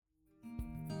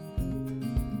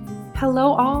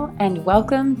Hello, all, and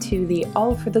welcome to the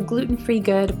All for the Gluten-Free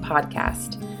Good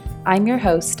podcast. I'm your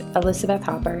host, Elizabeth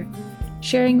Hopper,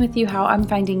 sharing with you how I'm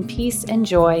finding peace and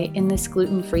joy in this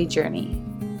gluten-free journey.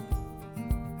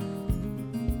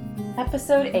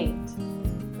 Episode 8,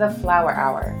 The Flour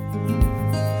Hour.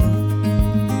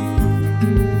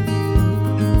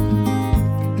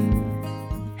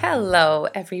 Hello,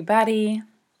 everybody.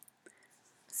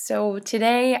 So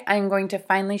today I'm going to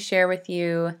finally share with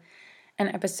you an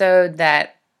episode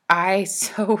that I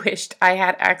so wished I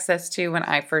had access to when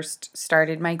I first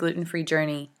started my gluten-free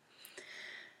journey.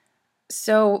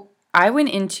 So I went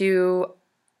into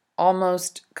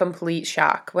almost complete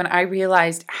shock when I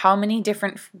realized how many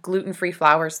different gluten-free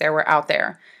flours there were out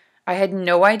there. I had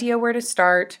no idea where to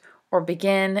start or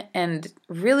begin and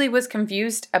really was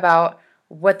confused about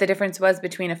what the difference was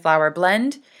between a flour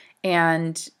blend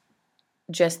and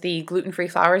just the gluten-free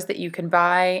flours that you can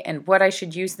buy and what I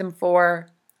should use them for.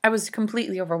 I was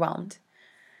completely overwhelmed.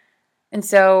 And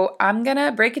so I'm going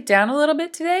to break it down a little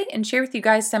bit today and share with you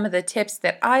guys some of the tips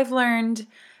that I've learned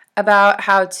about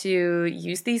how to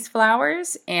use these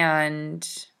flours and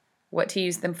what to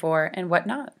use them for and what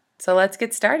not. So let's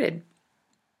get started.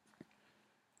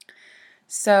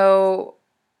 So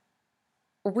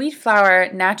wheat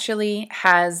flour naturally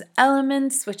has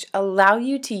elements which allow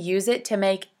you to use it to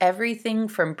make everything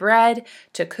from bread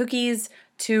to cookies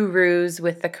to roux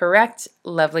with the correct,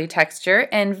 lovely texture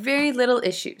and very little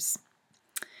issues.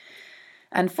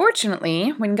 Unfortunately,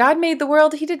 when God made the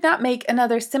world, He did not make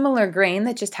another similar grain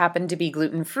that just happened to be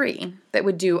gluten-free, that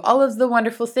would do all of the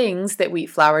wonderful things that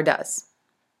wheat flour does.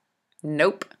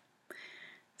 Nope.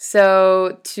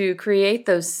 So to create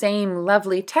those same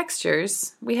lovely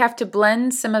textures, we have to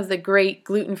blend some of the great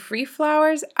gluten-free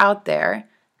flours out there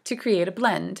to create a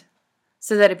blend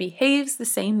so that it behaves the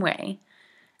same way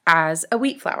as a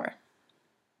wheat flour.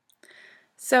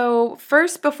 So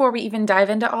first, before we even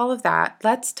dive into all of that,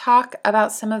 let's talk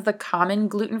about some of the common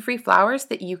gluten-free flours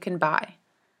that you can buy.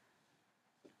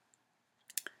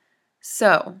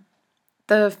 So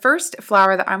the first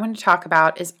flour that I'm going to talk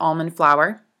about is almond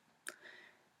flour.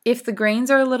 If the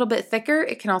grains are a little bit thicker,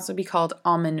 it can also be called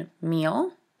almond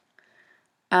meal.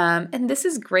 And this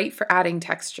is great for adding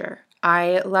texture.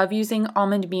 I love using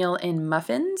almond meal in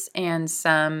muffins and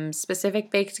some specific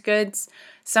baked goods,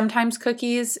 sometimes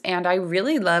cookies, and I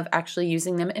really love actually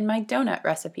using them in my donut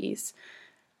recipes.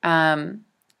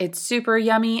 It's super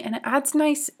yummy and it adds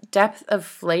nice depth of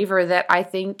flavor that I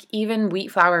think even wheat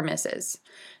flour misses.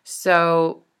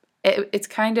 So it's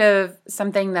kind of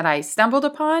something that I stumbled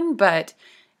upon, but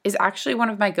is actually one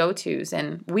of my go-tos,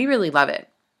 and we really love it.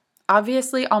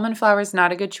 Obviously, almond flour is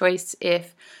not a good choice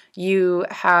if you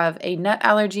have a nut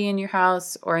allergy in your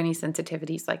house or any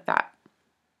sensitivities like that.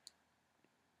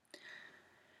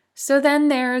 So then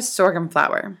there's sorghum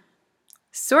flour.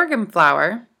 Sorghum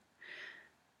flour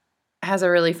has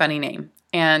a really funny name,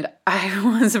 and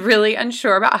I was really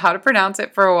unsure about how to pronounce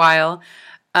it for a while.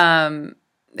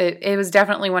 It was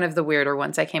definitely one of the weirder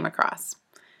ones I came across.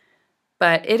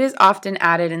 But it is often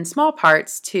added in small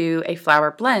parts to a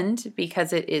flour blend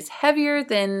because it is heavier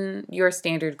than your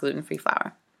standard gluten-free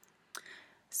flour.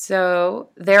 So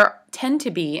there tend to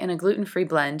be, in a gluten-free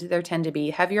blend, there tend to be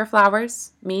heavier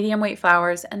flours, medium weight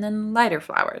flours, and then lighter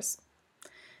flours,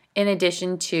 in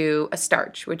addition to a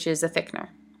starch, which is a thickener.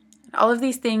 All of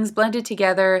these things blended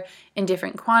together in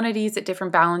different quantities at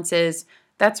different balances,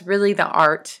 that's really the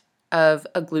art of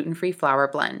a gluten-free flour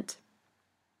blend.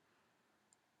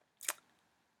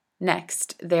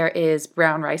 Next, there is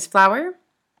brown rice flour.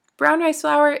 Brown rice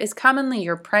flour is commonly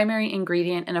your primary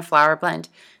ingredient in a flour blend,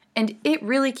 and it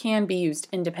really can be used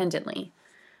independently.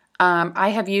 I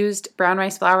have used brown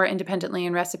rice flour independently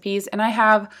in recipes, and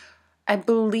I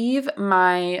believe,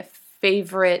 my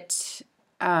favorite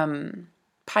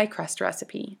pie crust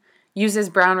recipe uses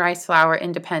brown rice flour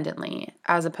independently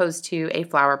as opposed to a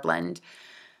flour blend.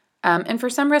 And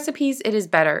for some recipes, it is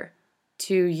better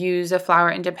to use a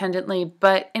flour independently,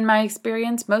 but in my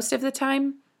experience, most of the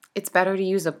time, it's better to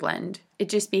use a blend. It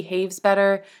just behaves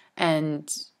better,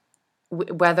 and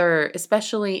whether,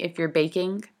 especially if you're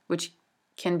baking, which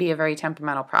can be a very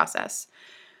temperamental process.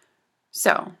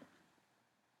 So,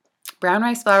 brown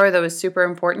rice flour, though, is super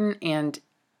important, and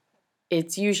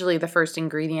it's usually the first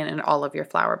ingredient in all of your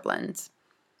flour blends.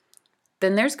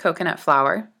 Then there's coconut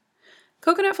flour.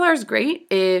 Coconut flour is great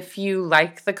if you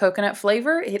like the coconut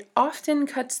flavor. It often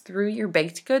cuts through your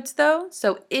baked goods, though.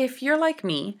 So if you're like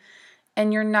me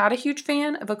and you're not a huge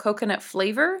fan of a coconut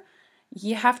flavor,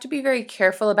 you have to be very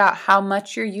careful about how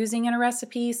much you're using in a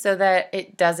recipe so that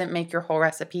it doesn't make your whole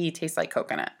recipe taste like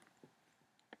coconut.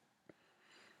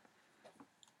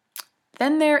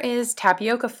 Then there is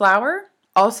tapioca flour,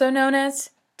 also known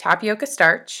as tapioca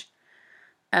starch.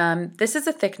 This is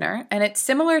a thickener, and it's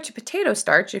similar to potato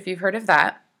starch, if you've heard of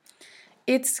that.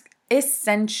 It's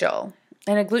essential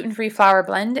in a gluten-free flour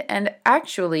blend, and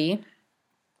actually,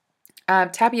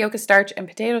 tapioca starch and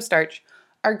potato starch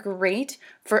are great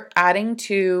for adding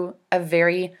to a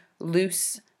very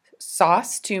loose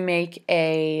sauce to make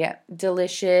a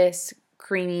delicious,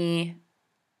 creamy,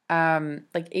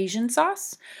 like Asian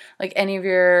sauce, like any of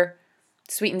your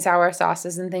sweet and sour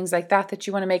sauces and things like that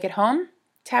you want to make at home.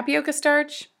 Tapioca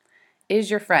starch is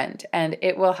your friend, and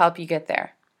it will help you get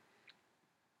there.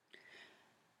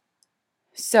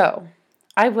 So,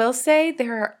 I will say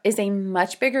there is a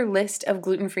much bigger list of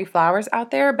gluten-free flours out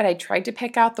there, but I tried to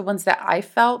pick out the ones that I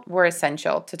felt were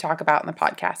essential to talk about in the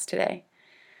podcast today.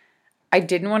 I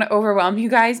didn't want to overwhelm you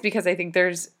guys because I think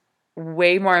there's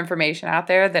way more information out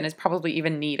there than is probably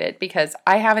even needed, because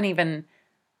I haven't even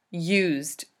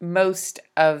used most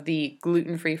of the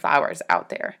gluten-free flours out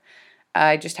there.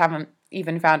 I just haven't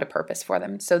even found a purpose for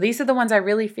them. So these are the ones I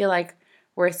really feel like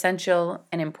were essential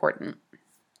and important.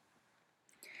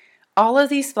 All of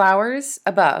these flours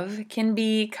above can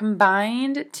be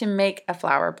combined to make a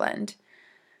flour blend.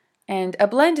 And a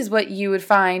blend is what you would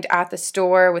find at the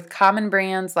store with common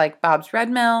brands like Bob's Red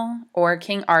Mill or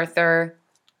King Arthur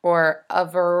or a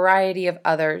variety of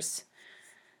others.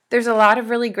 There's a lot of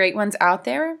really great ones out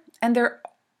there, and they're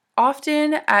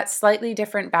often at slightly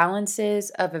different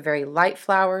balances of a very light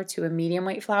flour to a medium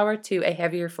weight flour to a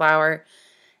heavier flour.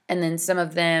 And then some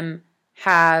of them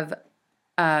have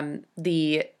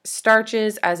the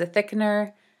starches as a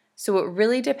thickener. So it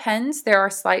really depends. There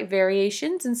are slight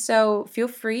variations, and so feel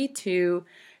free to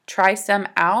try some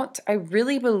out. I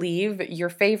really believe your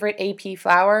favorite AP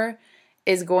flour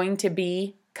is going to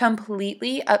be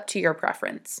completely up to your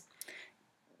preference,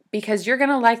 because you're going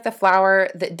to like the flour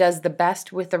that does the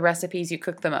best with the recipes you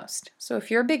cook the most. So if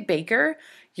you're a big baker,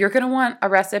 you're going to want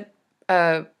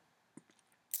a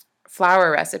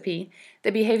flour recipe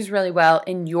that behaves really well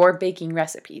in your baking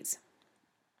recipes.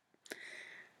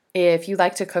 If you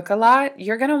like to cook a lot,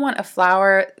 you're going to want a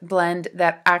flour blend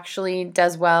that actually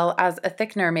does well as a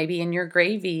thickener, maybe in your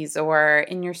gravies or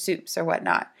in your soups or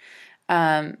whatnot.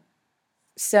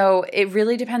 So it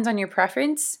really depends on your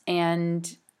preference,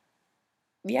 and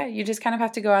yeah, you just kind of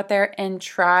have to go out there and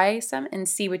try some and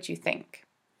see what you think.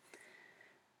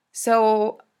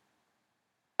 So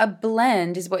a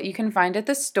blend is what you can find at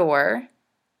the store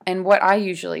and what I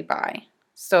usually buy.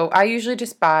 So I usually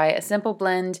just buy a simple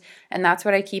blend, and that's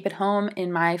what I keep at home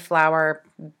in my flour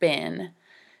bin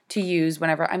to use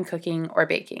whenever I'm cooking or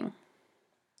baking.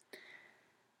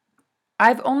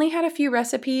 I've only had a few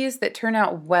recipes that turn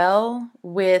out well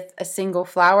with a single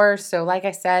flour, so like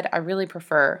I said, I really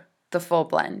prefer the full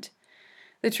blend.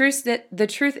 The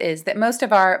truth is that most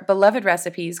of our beloved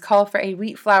recipes call for a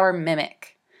wheat flour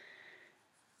mimic.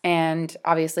 And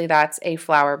obviously that's a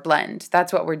flour blend.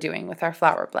 That's what we're doing with our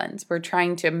flour blends. We're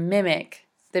trying to mimic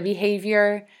the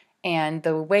behavior and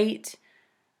the weight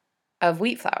of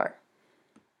wheat flour.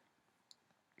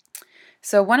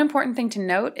 So one important thing to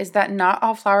note is that not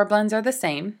all flour blends are the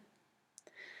same.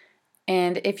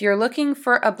 And if you're looking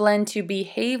for a blend to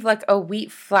behave like a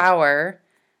wheat flour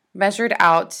measured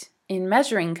out in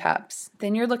measuring cups,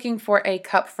 then you're looking for a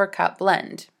cup for cup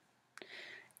blend.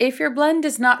 If your blend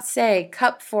does not say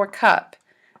cup for cup,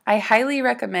 I highly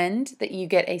recommend that you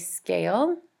get a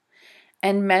scale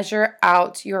and measure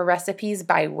out your recipes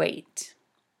by weight.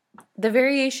 The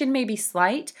variation may be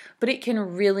slight, but it can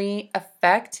really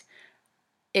affect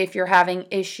if you're having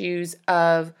issues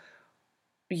of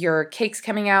your cakes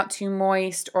coming out too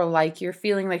moist, or like you're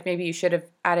feeling like maybe you should have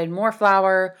added more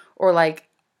flour, or like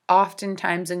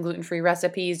oftentimes in gluten-free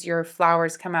recipes, your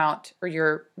flours come out or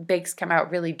your bakes come out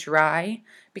really dry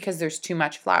because there's too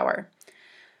much flour.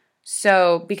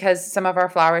 So because some of our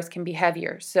flours can be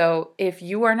heavier. So if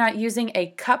you are not using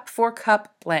a cup for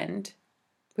cup blend,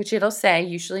 which it'll say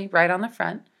usually right on the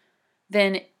front,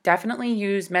 then definitely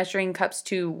use measuring cups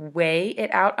to weigh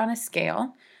it out on a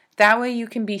scale. That way you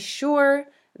can be sure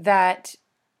that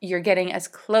you're getting as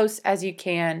close as you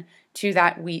can to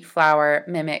that wheat flour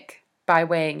mimic by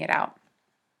weighing it out.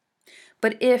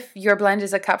 But if your blend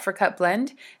is a cup for cup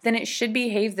blend, then it should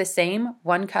behave the same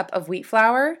 1 cup of wheat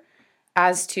flour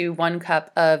as to 1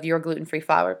 cup of your gluten-free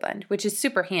flour blend, which is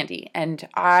super handy. And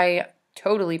I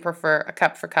totally prefer a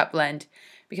cup for cup blend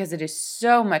because it is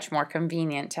so much more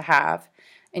convenient to have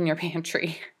in your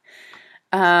pantry.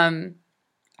 I'm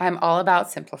all about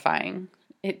simplifying.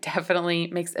 It definitely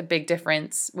makes a big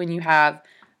difference when you have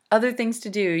other things to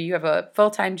do. You have a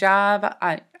full-time job.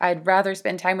 I'd rather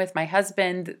spend time with my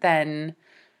husband than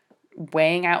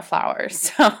weighing out flour.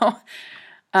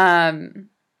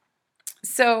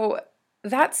 So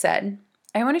that said,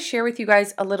 I want to share with you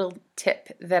guys a little tip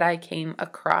that I came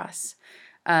across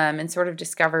and sort of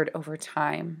discovered over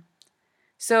time.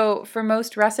 So for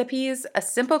most recipes, a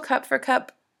simple cup for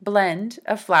cup blend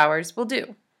of flours will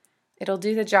do. It'll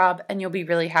do the job and you'll be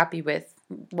really happy with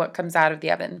what comes out of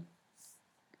the oven.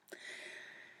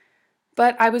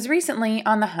 But I was recently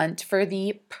on the hunt for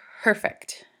the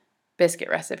perfect biscuit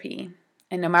recipe.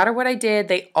 And no matter what I did,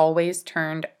 they always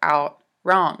turned out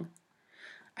wrong.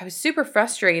 I was super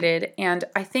frustrated, and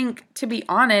I think, to be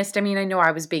honest, I know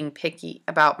I was being picky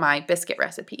about my biscuit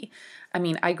recipe.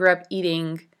 I grew up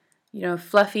eating,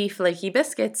 fluffy, flaky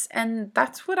biscuits, and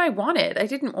that's what I wanted. I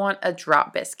didn't want a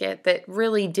drop biscuit that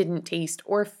really didn't taste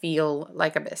or feel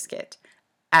like a biscuit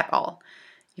at all.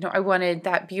 I wanted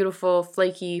that beautiful,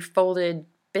 flaky, folded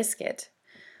biscuit.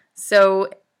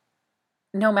 So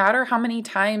no matter how many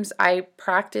times I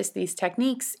practiced these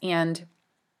techniques and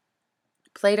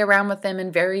played around with them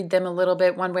and varied them a little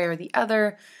bit one way or the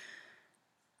other,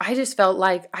 I just felt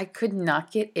like I could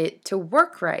not get it to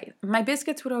work right. My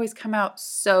biscuits would always come out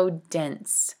so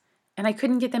dense, and I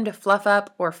couldn't get them to fluff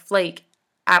up or flake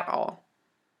at all.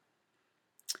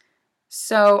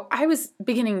 So I was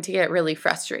beginning to get really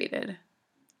frustrated,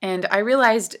 and I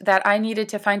realized that I needed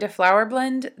to find a flour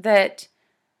blend that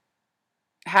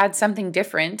had something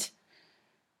different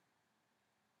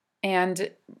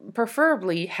and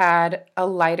preferably had a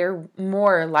lighter,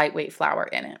 more lightweight flour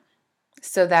in it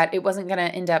so that it wasn't going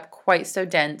to end up quite so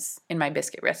dense in my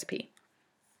biscuit recipe.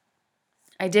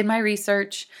 I did my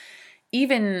research,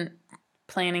 even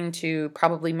planning to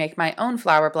probably make my own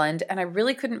flour blend, and I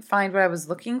really couldn't find what I was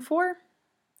looking for.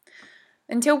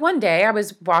 Until one day I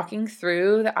was walking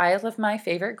through the aisle of my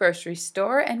favorite grocery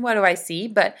store, and what do I see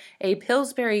but a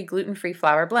Pillsbury gluten-free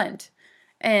flour blend.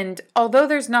 And although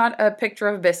there's not a picture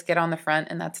of a biscuit on the front,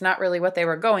 and that's not really what they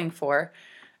were going for,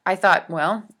 I thought,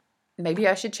 well, maybe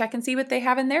I should check and see what they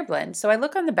have in their blend. So I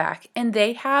look on the back, and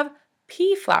they have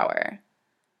pea flour.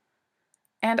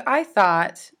 And I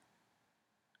thought,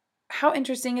 how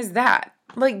interesting is that?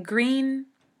 Like green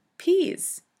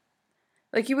peas,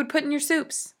 like you would put in your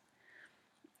soups.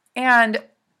 And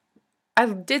I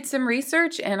did some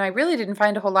research, and I really didn't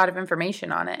find a whole lot of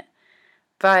information on it.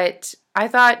 But I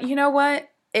thought, you know what?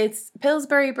 It's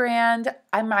Pillsbury brand.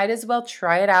 I might as well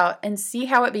try it out and see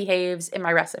how it behaves in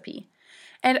my recipe.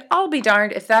 And I'll be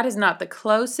darned if that is not the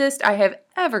closest I have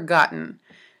ever gotten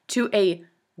to a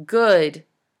good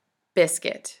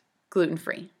biscuit,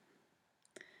 gluten-free.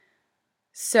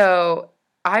 So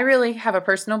I really have a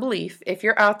personal belief. If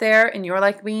you're out there and you're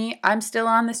like me, I'm still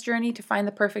on this journey to find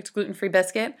the perfect gluten-free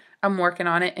biscuit. I'm working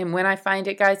on it. And when I find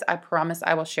it, guys, I promise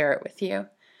I will share it with you.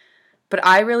 But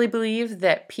I really believe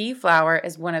that pea flour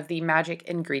is one of the magic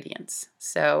ingredients.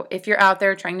 So if you're out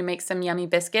there trying to make some yummy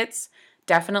biscuits,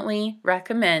 definitely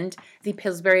recommend the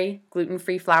Pillsbury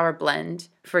gluten-free flour blend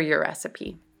for your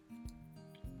recipe.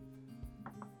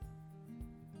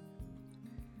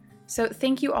 So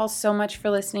thank you all so much for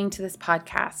listening to this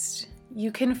podcast.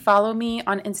 You can follow me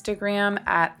on Instagram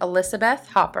at Elizabeth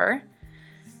Hopper.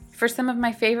 For some of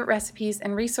my favorite recipes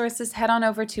and resources, head on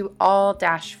over to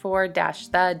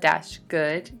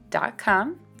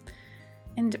all-for-the-good.com.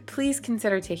 And please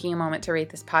consider taking a moment to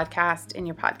rate this podcast in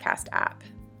your podcast app.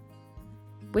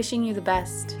 Wishing you the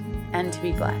best and to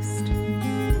be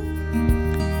blessed.